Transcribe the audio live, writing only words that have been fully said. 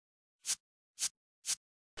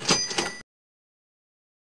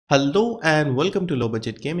Hello and welcome to Low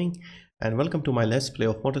Budget Gaming and welcome to my Let's Play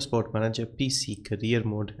of Motorsport Manager PC Career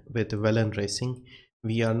Mode with Velan Racing.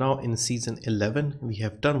 We are now in season 11. We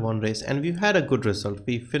have done one race and we've had a good result.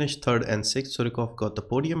 We finished 3rd and 6th. Surikov got the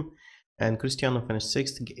podium and Cristiano finished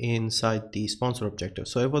 6th inside the sponsor objective.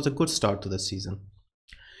 So it was a good start to the season.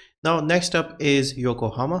 Now next up is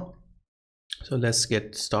Yokohama. So let's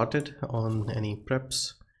get started on any prep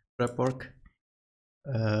work.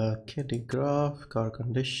 Graph, car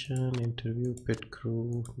condition, interview, pit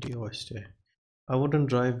crew, DOS day. I wouldn't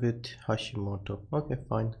drive with Hashimoto. Okay,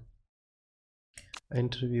 fine.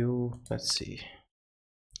 Interview, let's see.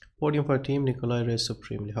 Podium for team, Nikolai race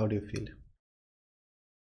supremely. How do you feel?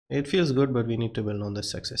 It feels good, but we need to build on the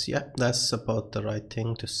success. Yeah, that's about the right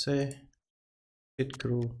thing to say. Pit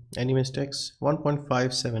crew, any mistakes?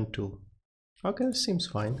 1.572. Okay, seems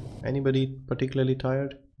fine. Anybody particularly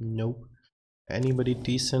tired? Nope. Anybody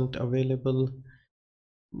decent available?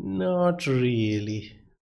 Not really.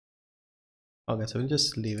 Okay, so we'll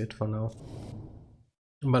just leave it for now.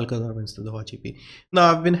 Balcazar wins to the GP.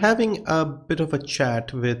 Now I've been having a bit of a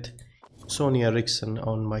chat with Sonny Eriksson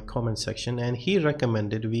on my comment section, and he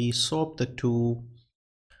recommended we swap the two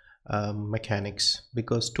mechanics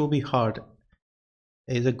because Toby Hart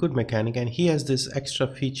is a good mechanic and he has this extra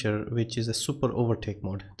feature which is a super overtake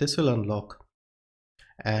mode. This will unlock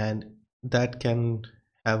and that can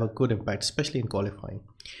have a good impact, especially in qualifying.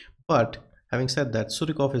 But having said that,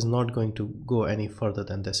 Surikov is not going to go any further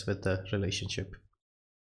than this with the relationship.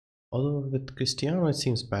 Although with Cristiano it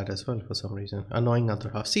seems bad as well for some reason. Annoying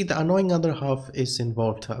other half. See, the annoying other half is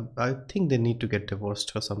involved. I think they need to get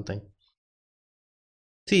divorced or something.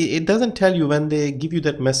 See, it doesn't tell you when they give you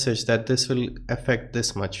that message that this will affect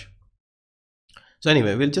this much. So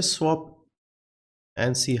anyway, we'll just swap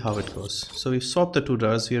and see how it goes. So we swap the two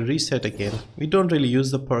drivers, we reset again. We don't really use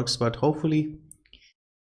the perks, but hopefully,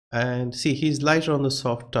 and see, he's lighter on the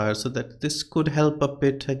soft tire, so that this could help a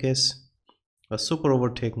bit, I guess. A super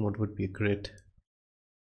overtake mode would be a great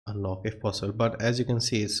unlock if possible, but as you can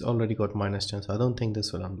see, it's already got -10, so I don't think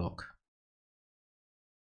this will unlock.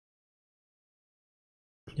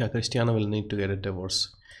 Yeah, Cristiano will need to get a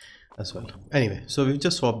divorce as well. Anyway, so we've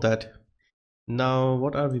just swapped that. Now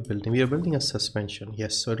what are we building? We are building a suspension.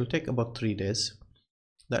 Yes, so it'll take about 3 days.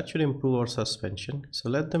 That should improve our suspension. So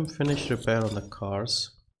let them finish repair on the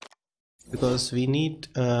cars because we need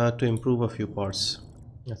to improve a few parts.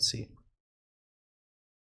 Let's see.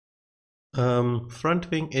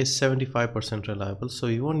 Front wing is 75% reliable, so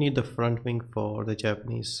you won't need the front wing for the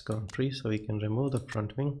Japanese Grand Prix, so we can remove the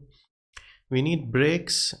front wing. We need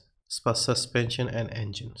brakes, suspension and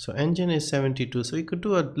engine. So engine is 72, so we could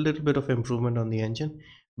do a little bit of improvement on the engine.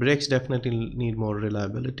 Brakes definitely need more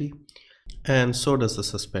reliability, and so does the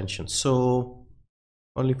suspension. So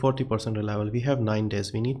only 40% reliable. We have 9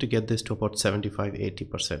 days. We need to get this to about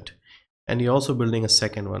 75-80%, and you're also building a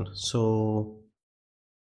second one. So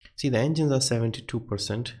see, the engines are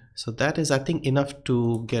 72%, so that is, I think, enough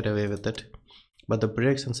to get away with it. But the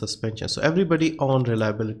brakes and suspension, so everybody on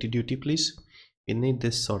reliability duty, please. We need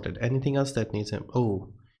this sorted. Anything else that needs him?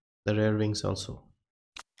 Oh, the rear wings also.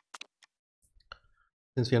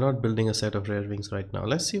 Since we are not building a set of rear wings right now,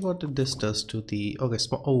 let's see what this does to the, okay,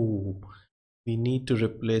 small. Oh, we need to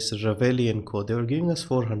replace Ravelli & Co. They were giving us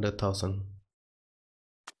 400,000.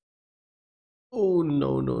 Oh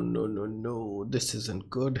no, this isn't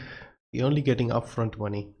good. We're only getting upfront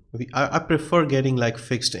money. I prefer getting like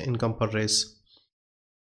fixed income per race.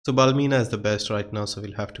 So Balmina is the best right now, so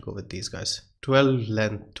we'll have to go with these guys.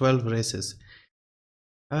 12 races.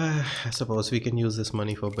 I suppose we can use this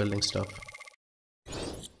money for building stuff.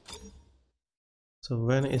 So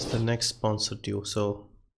when is the next sponsor due? So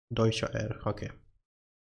Deutsche Air, okay.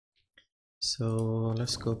 So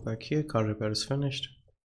let's go back here. Car repair is finished.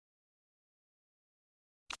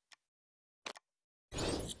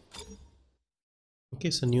 Okay,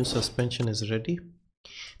 so new suspension is ready.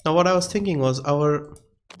 Now what I was thinking was our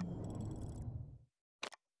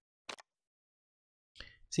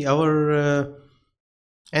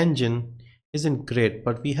engine isn't great,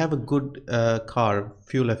 but we have a good car,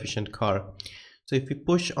 fuel efficient car. So if we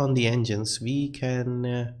push on the engines, we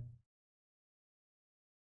can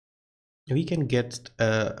get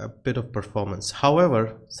a bit of performance.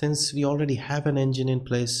 However, since we already have an engine in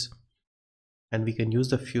place and we can use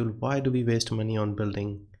the fuel, why do we waste money on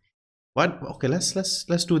building? What? Okay,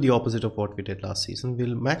 let's do the opposite of what we did last season.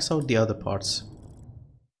 We'll max out the other parts.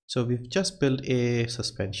 So we've just built a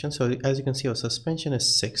suspension. So as you can see, our suspension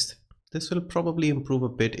is 6th. This will probably improve a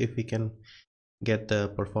bit if we can get the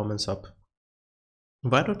performance up.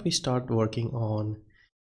 Why don't we start working on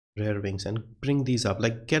rear wings and bring these up,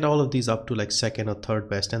 like get all of these up to like second or third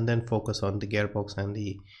best, and then focus on the gearbox and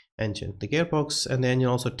the engine. The gearbox and the engine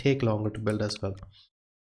also take longer to build as well.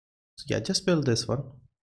 So yeah, just build this one.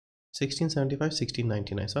 1675,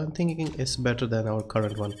 1699. So I'm thinking it's better than our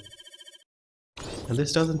current one. And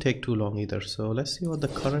this doesn't take too long either. So let's see what the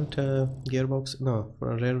current gearbox, no,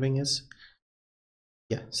 for a rear wing is.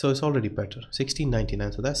 Yeah, so it's already better.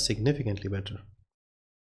 1699. So that's significantly better.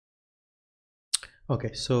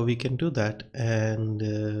 Okay, so we can do that.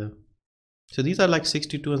 And so these are like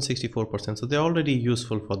 62 and 64%. So they're already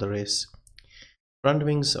useful for the race. Front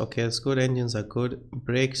wings, okay, it's good. Engines are good.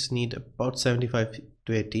 Brakes need about 75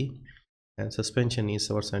 to 80. And suspension needs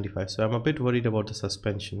about 75. So I'm a bit worried about the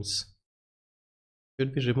suspensions.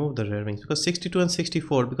 Should we remove the rear wings? Because 62 and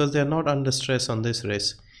 64, because they're not under stress on this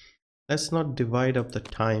race. Let's not divide up the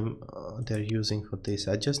time they're using for this.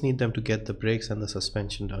 I just need them to get the brakes and the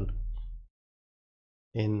suspension done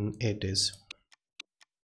in 8 days.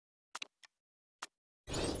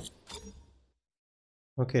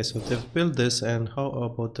 Okay, so they've built this, and how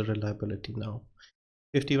about the reliability now?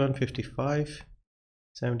 51, 55,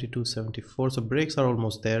 72, 74. So brakes are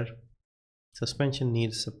almost there. Suspension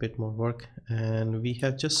needs a bit more work, and we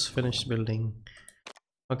have just finished building.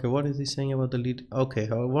 Okay, what is he saying about the lead? Okay,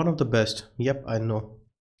 one of the best. Yep, I know.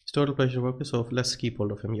 His total pleasure worker, so let's keep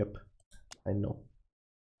hold of him. Yep, I know.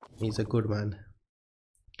 He's a good man.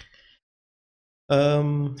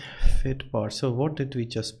 Fit part. So what did we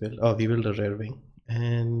just build? Oh, we built a rear wing,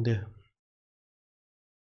 and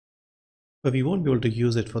but we won't be able to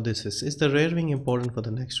use it for this. Is the rear wing important for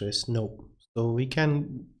the next race? No. So we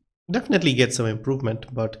can definitely get some improvement,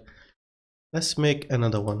 but let's make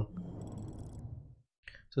another one.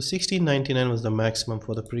 So 1699 was the maximum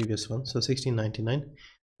for the previous one. So 1699.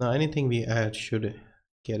 Now anything we add should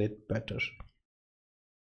get it better.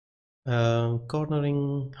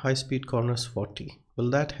 Cornering, high speed corners 40. Will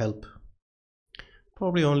that help?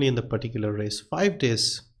 Probably only in the particular race. 5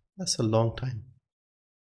 days. That's a long time.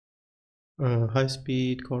 High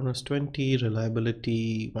speed corners 20.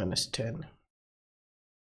 Reliability -10.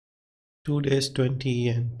 2 days 20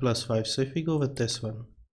 and +5. So if we go with this one,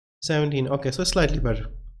 17. Okay, so slightly better.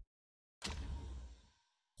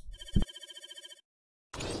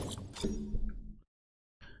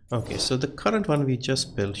 Okay, so the current one we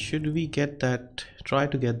just built, should we get that, try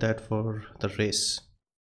to get that for the race?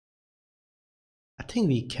 I think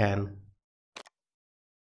we can.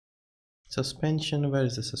 Suspension, where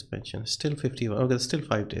is the suspension? Still 51. Okay, still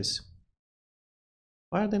 5 days.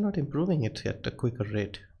 Why are they not improving it at a quicker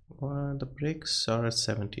rate? Well, the brakes are at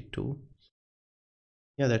 72.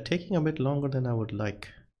 Yeah, they're taking a bit longer than I would like.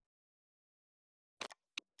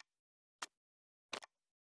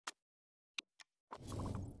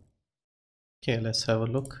 Okay, let's have a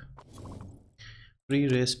look.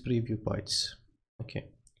 Pre-race preview bites.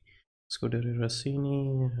 Okay. Scuderia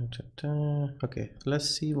Rossini. Okay, let's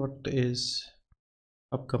see what is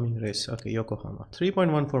upcoming race. Okay, Yokohama.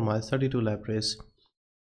 3.14 miles, 32 lap race.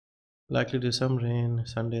 Likely to some rain.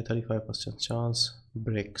 Sunday, 35% chance.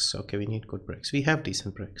 Brakes. Okay, we need good brakes. We have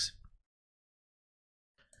decent brakes.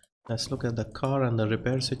 Let's look at the car and the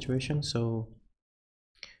repair situation. So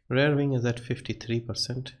rear wing is at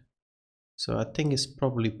 53%. So I think it's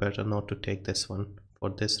probably better not to take this one for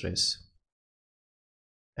this race.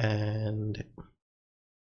 And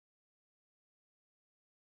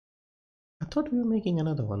I thought we were making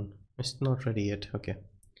another one. It's not ready yet. Okay,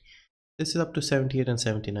 this is up to 78 and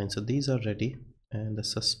 79, so these are ready, and the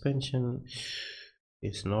suspension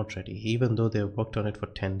is not ready, even though they've worked on it for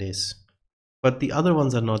 10 days. But the other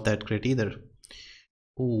ones are not that great either.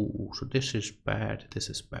 Oh, so this is bad. This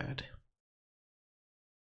is bad.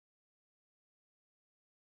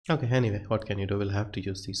 Okay, anyway, what can you do? We'll have to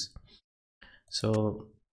use these. So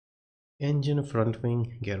engine, front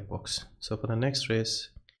wing, gearbox. So for the next race,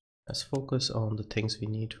 let's focus on the things we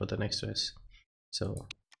need for the next race. So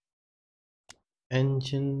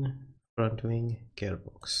engine, front wing,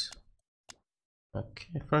 gearbox.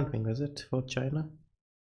 Okay, front wing, is it for China?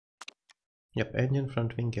 Yep, engine,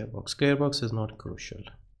 front wing, gearbox. Gearbox is not crucial,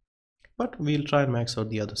 but we'll try and max out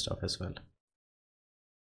the other stuff as well.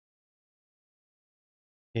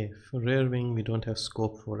 Okay, for rear wing, we don't have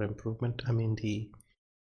scope for improvement. I mean the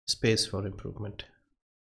space for improvement.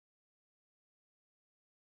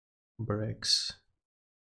 Brakes.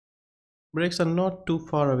 Brakes are not too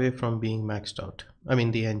far away from being maxed out. I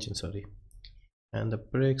mean the engine, sorry. And the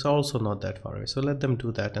brakes also not that far away. So let them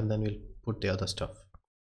do that, and then we'll put the other stuff.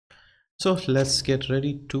 So let's get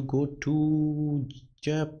ready to go to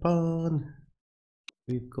Japan.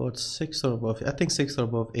 We've got 6 or above. I think 6 or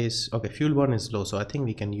above is okay. Fuel burn is low, so I think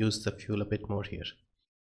we can use the fuel a bit more here.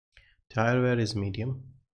 Tire wear is medium.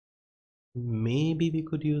 Maybe we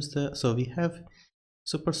could use the, so we have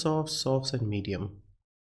super soft, softs and medium.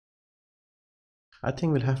 I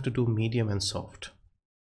think we'll have to do medium and soft,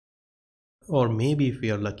 or maybe if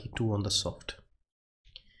we are lucky 2 on the soft,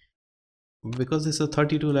 because this is a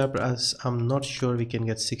 32 lap. As I'm not sure we can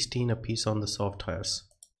get 16 a piece on the soft tires.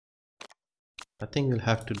 I think we'll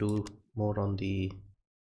have to do more on the,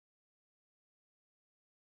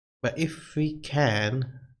 but if we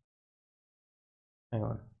can, hang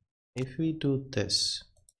on, if we do this,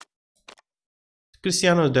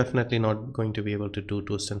 Cristiano is definitely not going to be able to do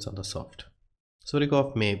 2 stints on the soft.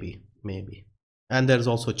 Surikov maybe, and there's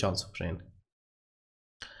also a chance of rain.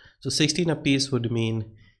 So 16 a piece would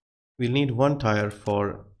mean we'll need 1 tire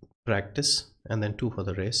for practice and then 2 for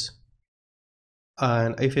the race.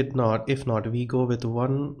 And if not, we go with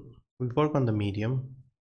 1. We work on the medium.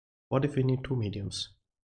 What if we need 2 mediums?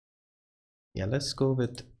 Yeah, let's go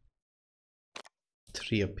with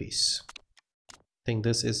 3 a piece. I think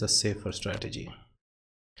this is a safer strategy.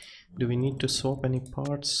 Do we need to swap any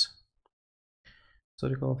parts?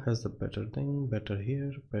 Surikov has the better thing, better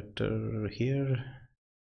here, better here.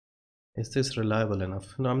 Is this reliable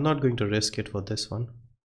enough? No, I'm not going to risk it for this one.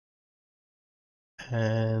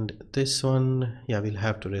 And this one, yeah, we'll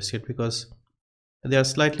have to risk it because they are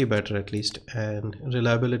slightly better at least, and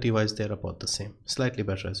reliability wise they're about the same, slightly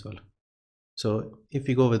better as well. So if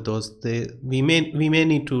we go with those, we may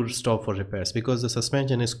need to stop for repairs because the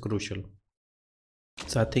suspension is crucial.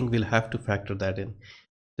 So I think we'll have to factor that in.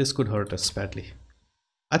 This could hurt us badly.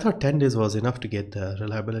 I thought 10 days was enough to get the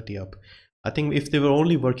reliability up. I think if they were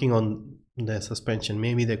only working on the suspension,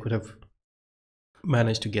 maybe they could have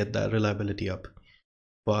managed to get that reliability up.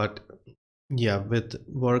 But yeah, with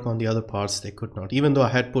work on the other parts, they could not. Even though I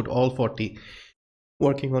had put all 40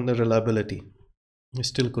 working on the reliability, I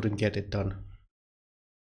still couldn't get it done.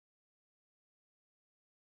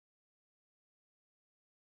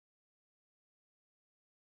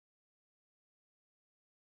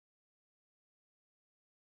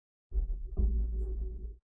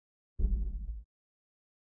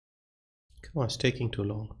 Come on, it's taking too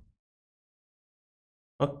long.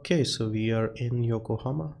 Okay, so we are in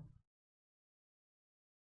Yokohama.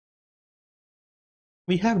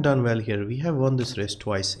 We have done well here. We have won this race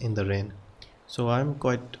twice in the rain. So I'm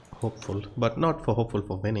quite hopeful, but not for hopeful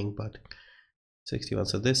for winning, but 61.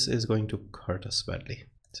 So this is going to hurt us badly.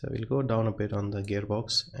 So we'll go down a bit on the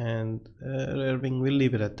gearbox, and rear wing, we'll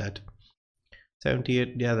leave it at that.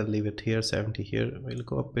 78, yeah, I'll leave it here. 70 here. We'll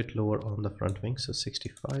go a bit lower on the front wing. So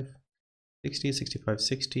 65, 60, 65,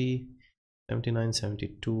 60, 79,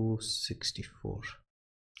 72, 64.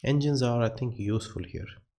 Engines are, I think, useful here.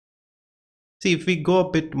 See, if we go a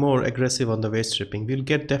bit more aggressive on the waste stripping, we'll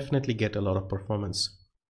definitely get a lot of performance.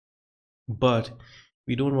 But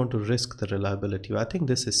we don't want to risk the reliability. I think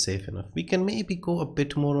this is safe enough. We can maybe go a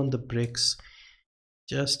bit more on the brakes,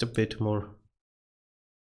 just a bit more.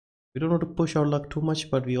 We don't want to push our luck too much,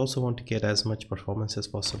 but we also want to get as much performance as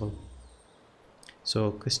possible.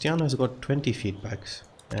 So Cristiano has got 20 feedbacks,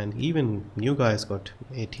 and even new guy has got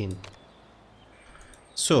 18.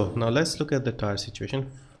 So now let's look at the tire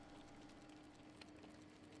situation.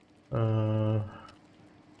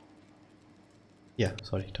 Yeah,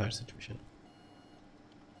 sorry, tire situation.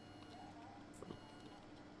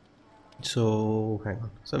 So hang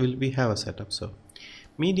on. So we have a setup. So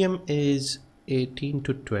medium is 18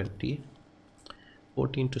 to 20,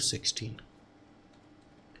 14 to 16.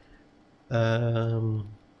 10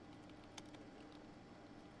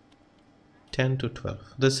 to 12.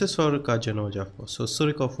 This is for Kajanoja, of course. So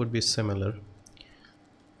Surikov would be similar.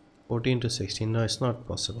 14 to 16. No, it's not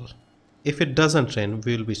possible. If it doesn't rain,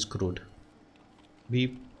 we'll be screwed.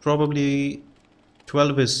 We probably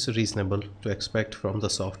 12 is reasonable to expect from the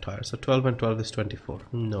soft tire. So 12 and 12 is 24.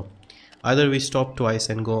 No. Either we stop twice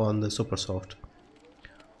and go on the super soft,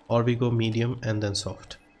 or we go medium and then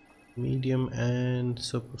soft. Medium and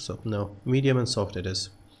super soft. No, medium and soft it is.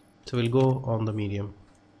 So we'll go on the medium.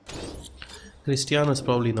 Cristiano is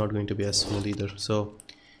probably not going to be as smooth either. So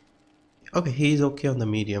okay, he's okay on the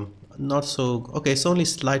medium. Not so okay, it's only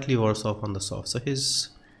slightly worse off on the soft. So his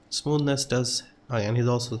smoothness does, and he's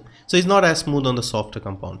also, so he's not as smooth on the softer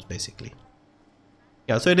compounds basically.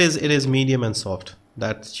 Yeah, so it is medium and soft.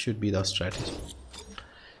 That should be the strategy.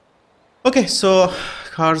 Okay, so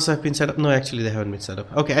cars have been set up. No, actually they haven't been set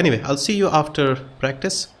up. Okay, anyway, I'll see you after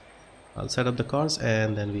practice. I'll set up the cars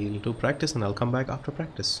and then we'll do practice, and I'll come back after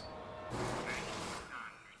practice.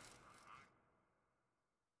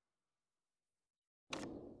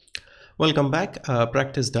 Welcome back.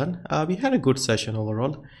 Practice done. We had a good session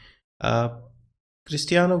overall.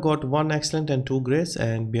 Cristiano got 1 excellent and 2 grades,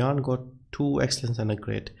 and Bjorn got 2 excellents and a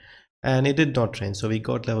grade. And it did not rain, so we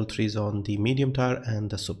got level 3s on the medium tire and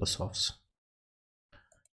the super softs.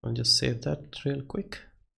 I'll just save that real quick.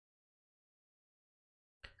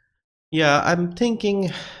 Yeah, I'm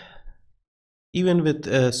thinking even with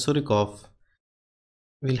Surikov,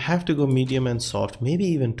 we'll have to go medium and soft, maybe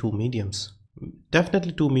even 2 mediums.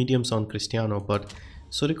 Definitely 2 mediums on Cristiano, but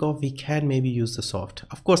Surikov we can maybe use the soft.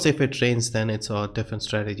 Of course, if it rains, then it's a different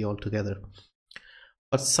strategy altogether.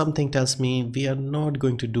 But something tells me we are not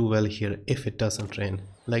going to do well here if it doesn't rain.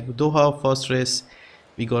 Like Doha first race,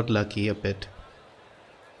 we got lucky a bit.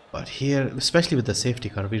 But here, especially with the safety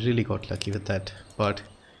car, we really got lucky with that. But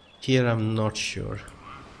here I'm not sure.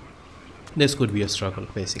 This could be a struggle,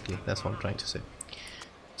 basically. That's what I'm trying to say.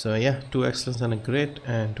 So yeah, 2 excellence and a grade,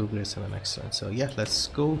 and 2 grades and an excellent. So yeah, let's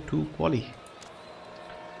go to quali.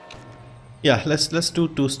 Yeah, let's do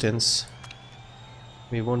 2 stints.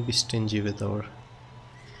 We won't be stingy with our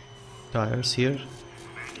tires here.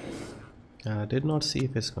 I did not see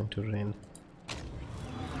if it's going to rain.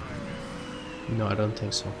 No, I don't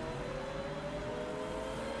think so.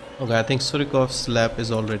 Okay, I think Surikov's lap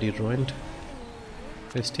is already ruined.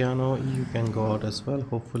 Cristiano, you can go out as well.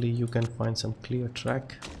 Hopefully you can find some clear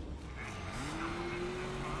track.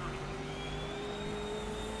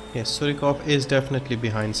 Yes, Surikov is definitely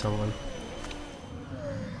behind someone.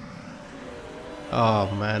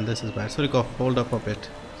 Oh man, this is bad. Surikov, hold up a bit.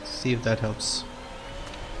 See if that helps.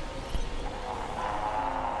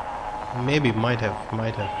 Maybe, might have.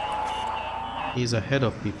 He's ahead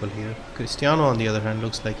of people here. Cristiano on the other hand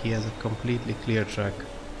looks like he has a completely clear track.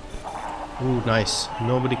 Ooh, nice.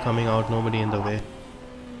 Nobody coming out, nobody in the way.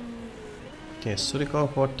 Okay,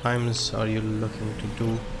 Surikov, what times are you looking to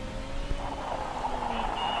do?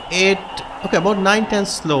 8, okay, about 9/10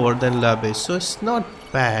 slower than Labe, so it's not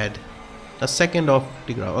bad. A second off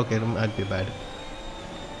the ground. Okay, it might be bad.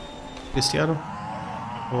 Cristiano,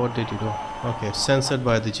 what did you do? Okay, censored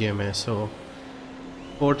by the GMA, so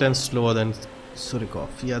 4/10 slower than Surikov.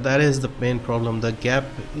 Yeah, that is the main problem. The gap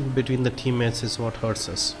in between the teammates is what hurts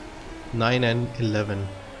us. 9 and 11.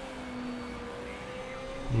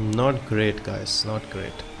 Not great, guys, not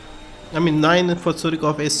great. I mean, 9 for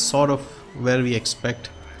Surikov is sort of where we expect.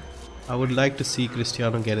 I would like to see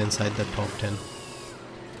Cristiano get inside the top 10.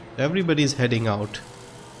 Everybody's heading out.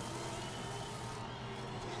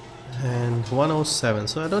 And 107,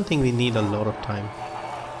 so I don't think we need a lot of time.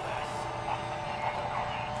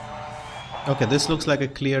 Okay, this looks like a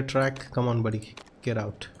clear track. Come on, buddy, get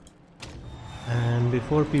out. And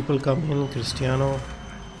before people come in, Cristiano,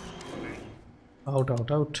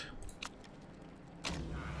 out.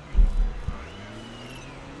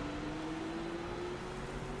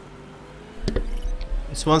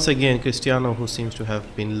 It's once again Cristiano who seems to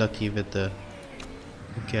have been lucky with the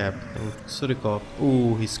gap. And Surikov,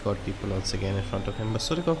 ooh, he's got people once again in front of him. But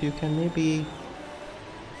Surikov, you can maybe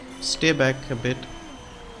stay back a bit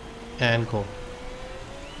and go.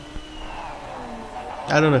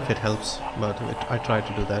 I don't know if it helps, but I try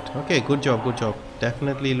to do that. Okay, good job, good job.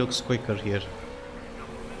 Definitely looks quicker here.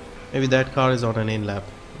 Maybe that car is on an in lap.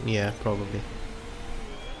 Yeah, probably.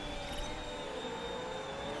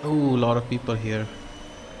 Ooh, a lot of people here.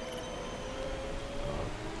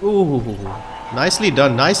 Ooh, nicely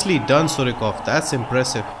done, Surikov. That's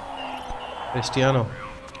impressive. Cristiano,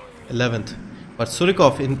 11th. But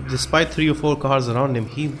Surikov, despite 3 or 4 cars around him,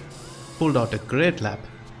 he pulled out a great lap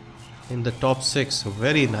in the top 6.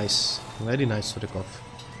 Very nice, Surikov.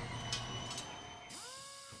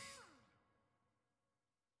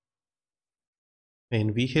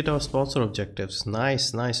 And we hit our sponsor objectives.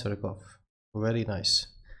 Nice, Surikov. Very nice.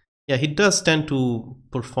 Yeah, he does tend to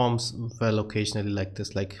perform well occasionally like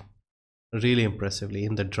this, like really impressively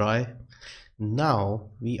in the dry.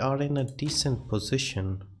 Now we are in a decent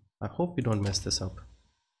position. I hope we don't mess this up.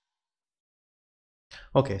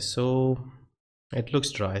 Okay, so it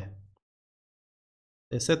looks dry.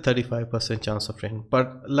 They said 35% chance of rain,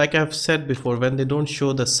 but like I've said before, when they don't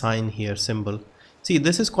show the sign here, symbol, see,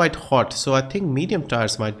 this is quite hot, so I think medium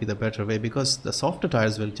tires might be the better way, because the softer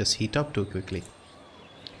tires will just heat up too quickly.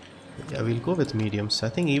 Yeah, we'll go with mediums. I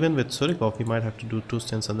think even with Surikov we might have to do 2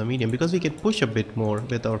 stints on the medium, because we can push a bit more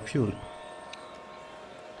with our fuel.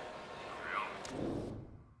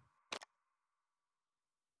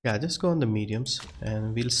 Yeah, just go on the mediums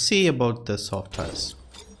and we'll see about the soft tires,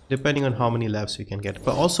 depending on how many laps we can get.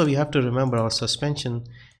 But also we have to remember our suspension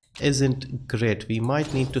isn't great. We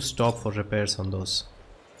might need to stop for repairs on those.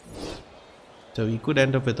 So we could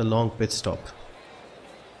end up with a long pit stop.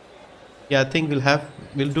 Yeah, I think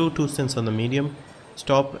we'll do 2 stints on the medium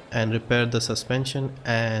stop and repair the suspension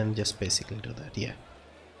and just basically do that. Yeah,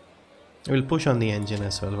 we'll push on the engine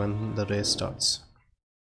as well when the race starts.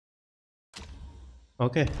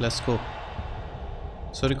 Okay, let's go.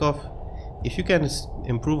 Surikov, if you can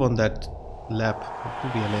improve on that lap, it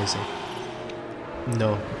would be amazing.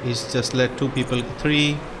 No, he's just let two people,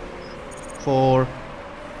 3, 4,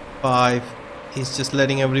 5. He's just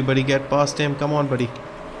letting everybody get past him. Come on, buddy.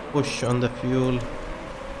 Push on the fuel.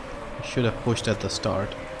 Should have pushed at the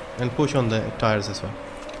start. And push on the tires as well.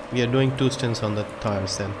 We are doing 2 stints on the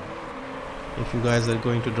tires then. If you guys are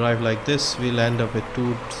going to drive like this, we'll end up with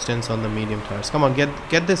 2 stints on the medium tires. Come on,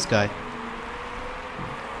 get this guy.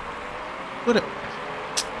 Good.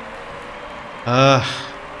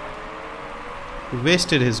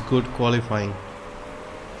 Wasted his good qualifying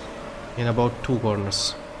in about 2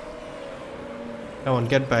 corners. Come on,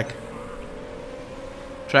 get back.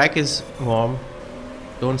 Track is warm.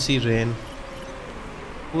 Don't see rain.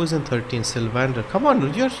 Who's in 13? Sylvander. Come on,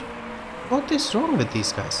 what is wrong with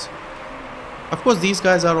these guys? Of course, these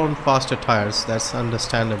guys are on faster tires. That's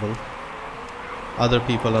understandable. Other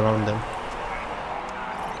people around them.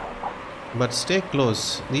 But stay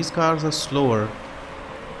close. These cars are slower.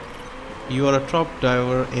 You are a top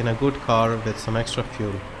driver in a good car with some extra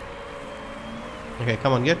fuel. Okay,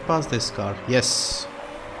 come on, get past this car. Yes.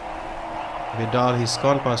 Vidal, he's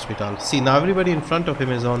gone past Vidal. See, now everybody in front of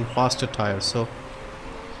him is on faster tires, so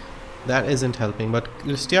that isn't helping. But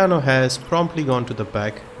Cristiano has promptly gone to the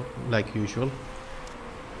back, like usual.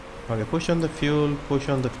 Okay, push on the fuel,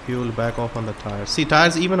 back off on the tires. See,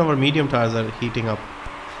 tires, even our medium tires are heating up.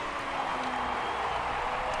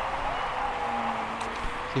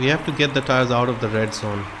 So we have to get the tires out of the red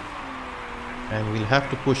zone. And we'll have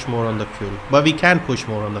to push more on the fuel. But we can push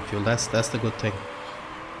more on the fuel, that's the good thing.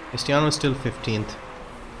 Cristiano is still 15th.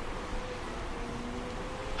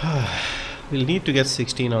 We'll need to get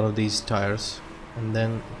 16 out of these tires. And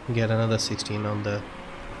then get another 16 on the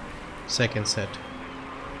second set.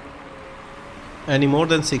 Any more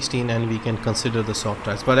than 16 and we can consider the soft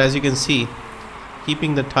tires. But as you can see,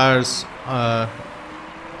 keeping the tires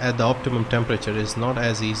at the optimum temperature is not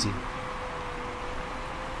as easy.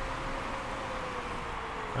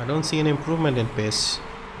 I don't see an improvement in pace.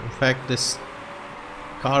 In fact, this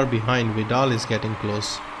car behind Vidal is getting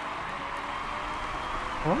close.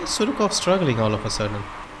 Why is Surikov struggling all of a sudden?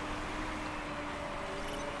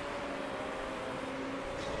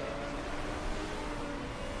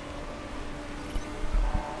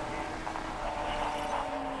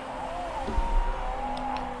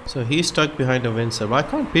 So he's stuck behind a Windsor. I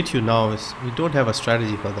can't pit you now. We don't have a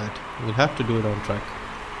strategy for that. We'll have to do it on track.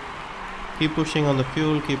 Keep pushing on the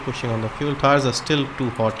fuel, keep pushing on the fuel. Tires are still too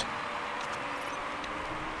hot.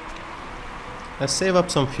 Let's save up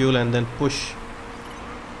some fuel and then push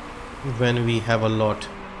when we have a lot.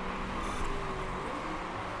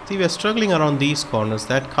 See, we are struggling around these corners.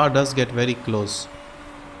 That car does get very close.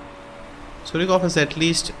 Surikov is at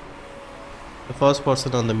least the first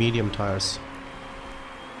person on the medium tires.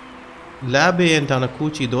 Labe and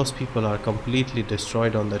Tanakuchi, those people are completely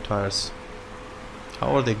destroyed on their tires.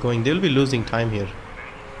 How are they going? They'll be losing time here.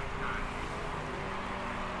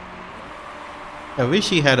 I wish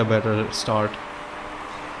he had a better start.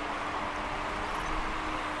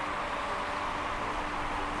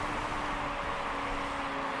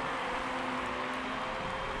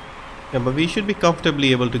 Yeah, but we should be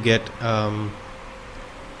comfortably able to get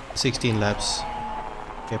 16 laps.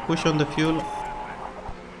 Okay, push on the fuel.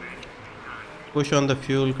 Push on the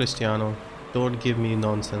fuel, Cristiano. Don't give me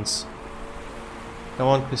nonsense. Come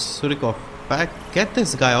on, Surikov. Back. Get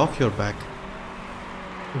this guy off your back.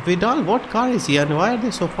 Vidal, what car is he and why are they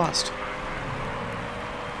so fast?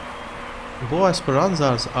 Boa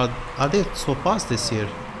Esperanzas, are they so fast this year?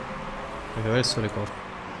 Okay, where's Surikov?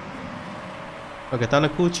 Okay,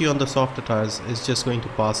 Tanakuchi on the softer tires is just going to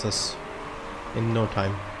pass us in no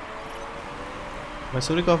time. My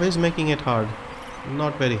Surikov is making it hard.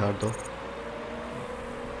 Not very hard though.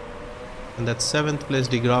 And that 7th place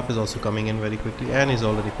De Graaf is also coming in very quickly and is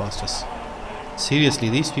already past us. Seriously,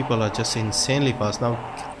 these people are just insanely fast. Now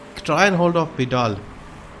try and hold off Vidal.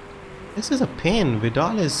 This is a pain.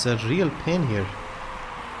 Vidal is a real pain here.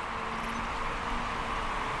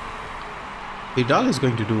 Vidal is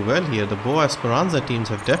going to do well here. The Boa Esperanza teams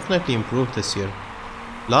have definitely improved this year.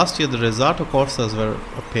 Last year the Resato Corsas were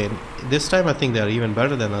a pain. This time I think they are even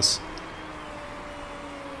better than us.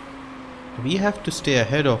 We have to stay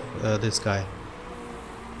ahead of this guy.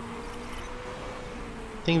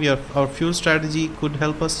 I think our fuel strategy could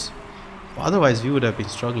help us. Otherwise we would have been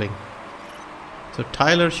struggling. So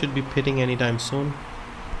Tyler should be pitting anytime soon.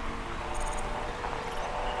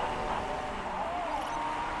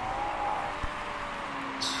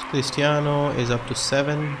 Cristiano is up to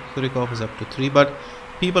 7. Surikov is up to 3. But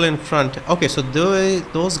people in front. Okay, so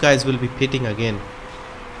those guys will be pitting again.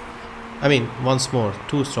 I mean, once more,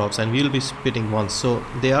 2 stops, and we'll be pitting once. So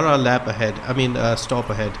they are a lap ahead. I mean, a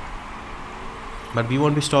stop ahead. But we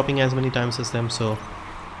won't be stopping as many times as them. So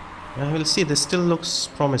we'll see. This still looks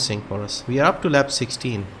promising for us. We are up to lap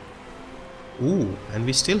 16. Ooh, and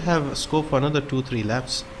we still have scope for another 2-3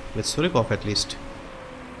 laps with Surikov at least.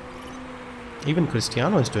 Even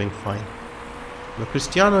Cristiano is doing fine. But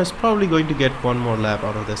Cristiano is probably going to get one more lap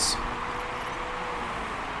out of this.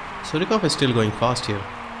 Surikov is still going fast here.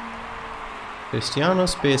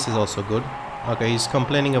 Cristiano's pace is also good. Okay, he's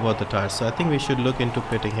complaining about the tires, so I think we should look into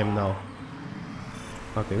pitting him now.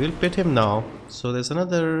 Okay, we'll pit him now. So there's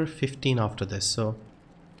another 15 after this, so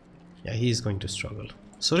yeah, he's going to struggle.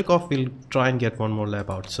 Surikov will try and get one more lap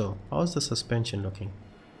out. So how's the suspension looking?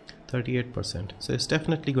 38%. So it's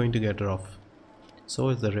definitely going to get rough. So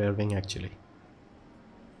is the rear wing actually.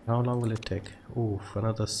 How long will it take? Ooh,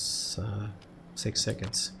 another 6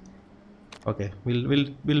 seconds. Okay,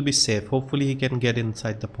 we'll be safe. Hopefully he can get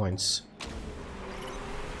inside the points.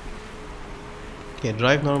 Okay,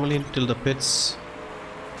 drive normally till the pits,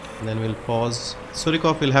 and then we'll pause.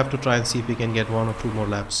 Surikov will have to try and see if we can get 1 or 2 more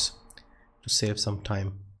laps to save some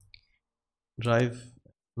time. Drive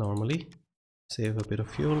normally, save a bit of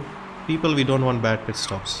fuel. People, we don't want bad pit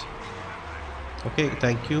stops. Okay,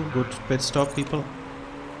 thank you. Good pit stop, people.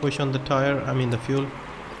 Push on the tire, I mean the fuel.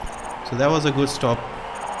 So that was a good stop.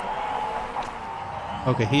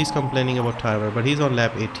 Okay, he's complaining about tire wear, but he's on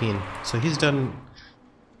lap 18. So he's done.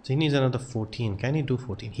 So he needs another 14. Can he do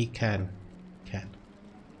 14? He can.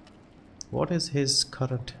 What is his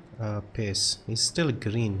current pace? He's still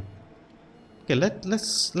green. Okay,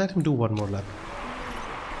 let's let him do one more lap.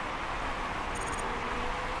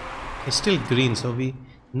 He's still green, so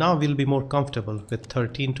now we'll be more comfortable with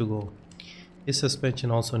 13 to go. His suspension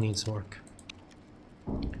also needs work.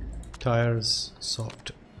 Tires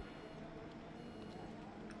soft.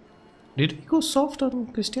 Did we go soft on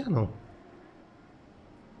Cristiano?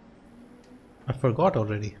 I forgot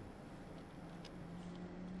already.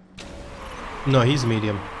 No, he's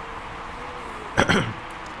medium.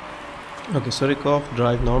 Okay, Surikov,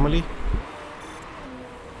 drive normally.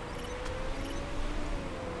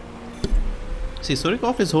 See,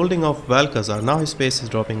 Surikov is holding off Valkazar. Now his pace is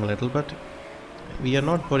dropping a little, but we are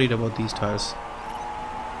not worried about these tires.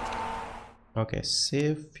 Okay,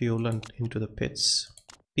 save fuel and into the pits.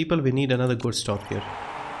 People, we need another good stop here.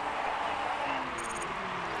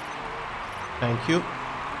 Thank you.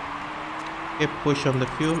 Okay, push on the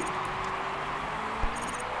fuel.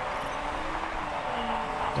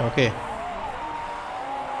 Okay.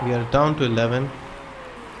 We are down to 11.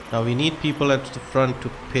 Now we need people at the front to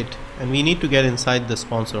pit, and we need to get inside the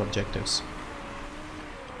sponsor objectives.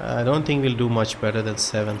 I don't think we'll do much better than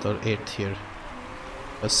 7th or 8th here.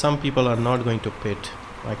 But some people are not going to pit.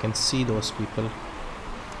 I can see those people.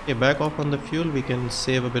 Okay, back off on the fuel. We can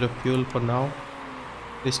save a bit of fuel for now.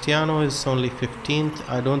 Cristiano is only 15th.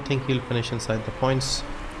 I don't think he'll finish inside the points.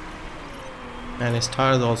 And his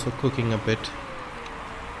tire is also cooking a bit.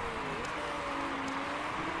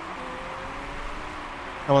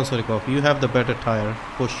 Come on, Surikov, you have the better tire.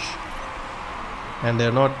 Push. And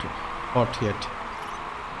they're not hot yet.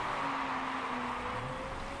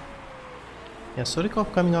 Yeah,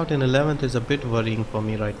 Surikov coming out in 11th is a bit worrying for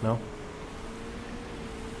me right now.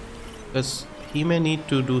 Because he may need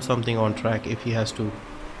to do something on track if he has to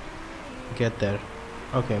get there.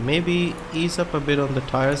 Okay, maybe ease up a bit on the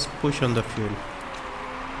tires, push on the fuel.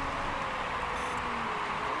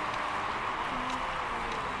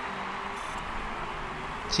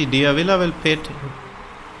 See, Diavila will pit.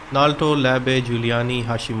 Nalto, Labe, Giuliani,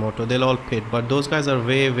 Hashimoto, they'll all pit, but those guys are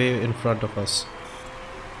way in front of us.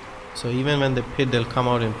 So even when they pit, they'll come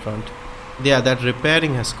out in front. Yeah, that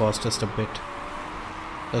repairing has cost us a bit.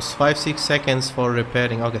 There's 5-6 seconds for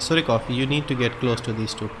repairing. Okay, Surikov, you need to get close to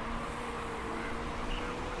these two.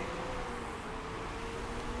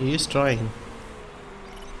 He is trying.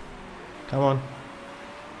 Come on.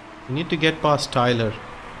 You need to get past Tyler.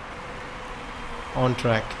 On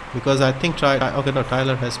track. Because I think okay, no,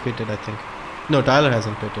 Tyler has pitted, I think. No, Tyler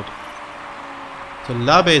hasn't pitted. So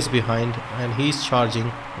Labe is behind and he's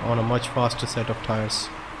charging on a much faster set of tires.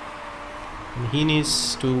 And he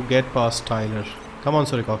needs to get past Tyler. Come on,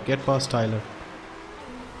 Surikov, get past Tyler.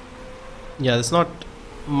 Yeah, there's not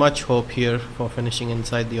much hope here for finishing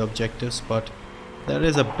inside the objectives, but there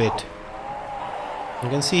is a bit. You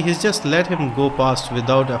can see he's just let him go past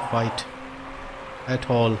without a fight at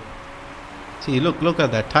all. See, look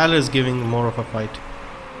at that. Tyler is giving more of a fight.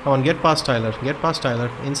 Come on, get past Tyler. Get past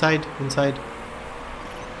Tyler. Inside.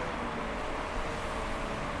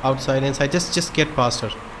 Outside, inside, just get past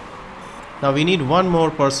her. Now we need one more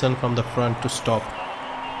person from the front to stop.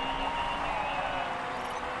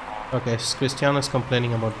 Okay, Cristiano's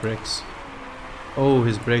complaining about brakes. Oh,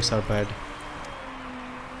 his brakes are bad.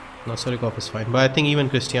 No, Surikov is fine, but I think even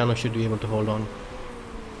Cristiano should be able to hold on.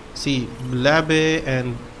 See, Labe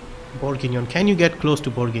and Bourguignon. Can you get close to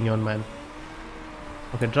Bourguignon, man?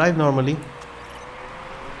 Okay, drive normally.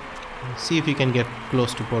 See if you can get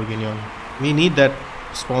close to Bourguignon. We need that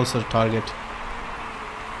sponsor target.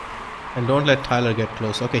 And don't let Tyler get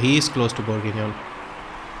close. Okay, he is close to Bourguignon.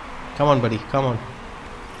 Come on, buddy, come on.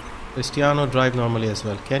 Cristiano, drive normally as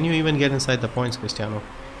well. Can you even get inside the points, Cristiano?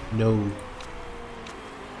 No.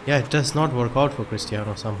 Yeah, it does not work out for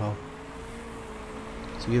Cristiano somehow.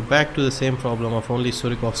 So we're back to the same problem of only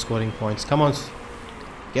Surikov scoring points. Come on,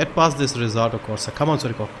 get past this Risotto Corsa. Come on,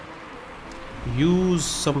 Surikov. Use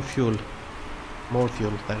some fuel. More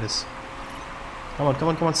fuel, that is. Come on, come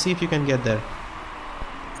on, come on. See if you can get there.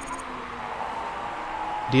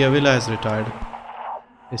 Diavilla has retired.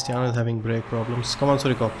 Cristiano is having brake problems. Come on,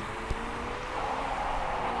 Surikov.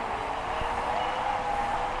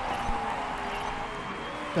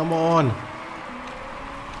 Come on.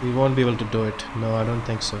 We won't be able to do it. No, I don't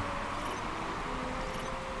think so.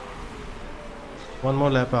 One more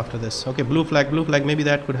lap after this. Okay, blue flag, maybe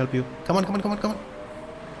that could help you. Come on, come on, come on, come on.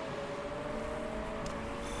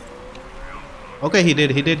 Okay, he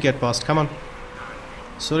did get past. Come on.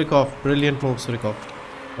 Surikov, brilliant move, Surikov.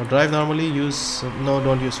 Now drive normally, use... no,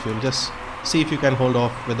 don't use fuel. Just see if you can hold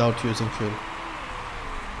off without using fuel.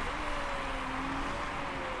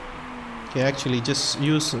 Okay, actually just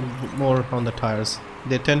use more on the tires.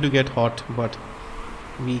 They tend to get hot, but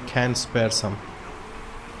we can spare some.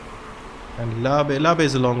 And Labe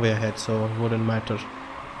is a long way ahead, so it wouldn't matter.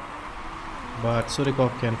 But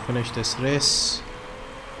Surikov can finish this race.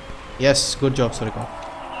 Yes, good job, Surikov.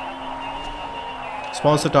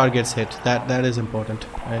 Sponsor targets hit. That is important.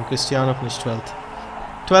 And Cristiano finished 12th.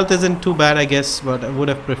 12th isn't too bad, I guess, but I would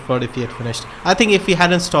have preferred if he had finished. I think if he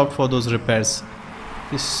hadn't stopped for those repairs,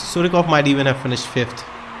 Surikov might even have finished 5th.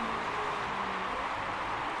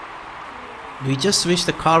 We just wish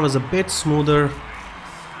the car was a bit smoother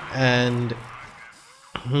and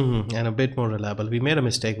a bit more reliable. We made a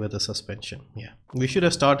mistake with the suspension. Yeah, we should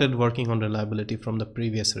have started working on reliability from the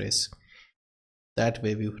previous race. That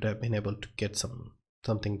way we would have been able to get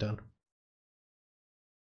something done.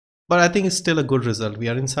 But I think it's still a good result. We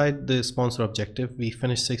are inside the sponsor objective. We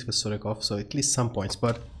finished 6th with Surikov, so at least some points,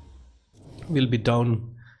 but we'll be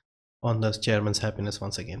down on the chairman's happiness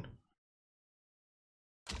once again.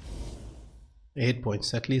 8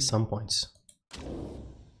 points, at least some points.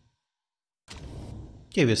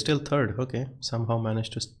 Okay, we're still 3rd. Okay, somehow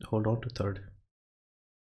managed to hold on to 3rd.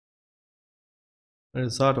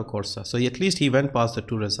 Risotto Corsa. So at least he went past the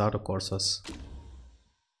 2 Risotto Corsas.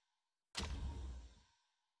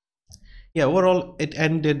 Yeah, overall it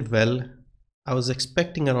ended well. I was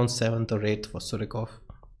expecting around 7th or 8th for Surikov.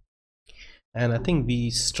 And I think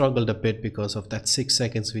we struggled a bit because of that 6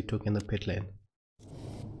 seconds we took in the pit lane.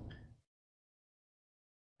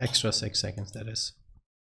 Extra 6 seconds, that is.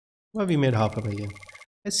 Well, we made 500,000.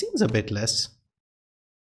 It seems a bit less,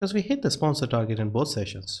 because we hit the sponsor target in both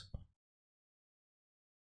sessions.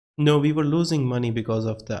 No, we were losing money because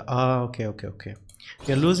of the... okay.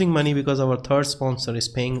 We are losing money because our 3rd sponsor is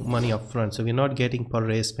paying money up front, so we're not getting per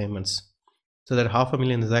race payments. So that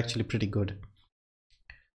 500,000 is actually pretty good.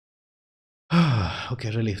 Okay,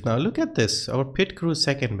 relief. Now look at this. Our pit crew is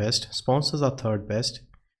 2nd best, sponsors are 3rd best,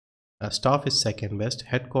 staff is 2nd best,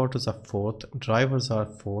 headquarters are 4th, drivers are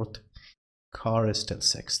 4th, car is still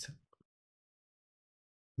 6th.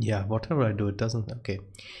 Yeah, whatever I do, it doesn't... okay.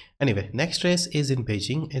 Anyway, next race is in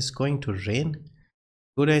Beijing. It's going to rain.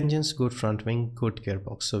 Good engines, good front wing, good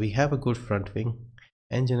gearbox. So we have a good front wing.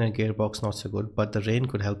 Engine and gearbox not so good, but the rain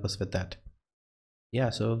could help us with that. Yeah,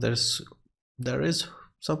 so there is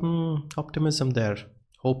some optimism there.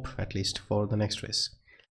 Hope, at least, for the next race.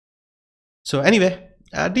 So anyway,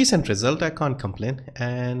 a decent result, I can't complain,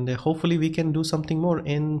 and hopefully we can do something more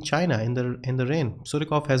in China in the rain.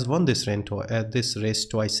 Surikov has won this race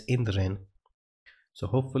twice in the rain, so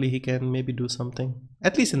hopefully he can maybe do something,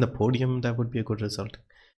 at least in the podium. That would be a good result.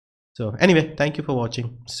 So anyway, thank you for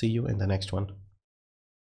watching. See you in the next one.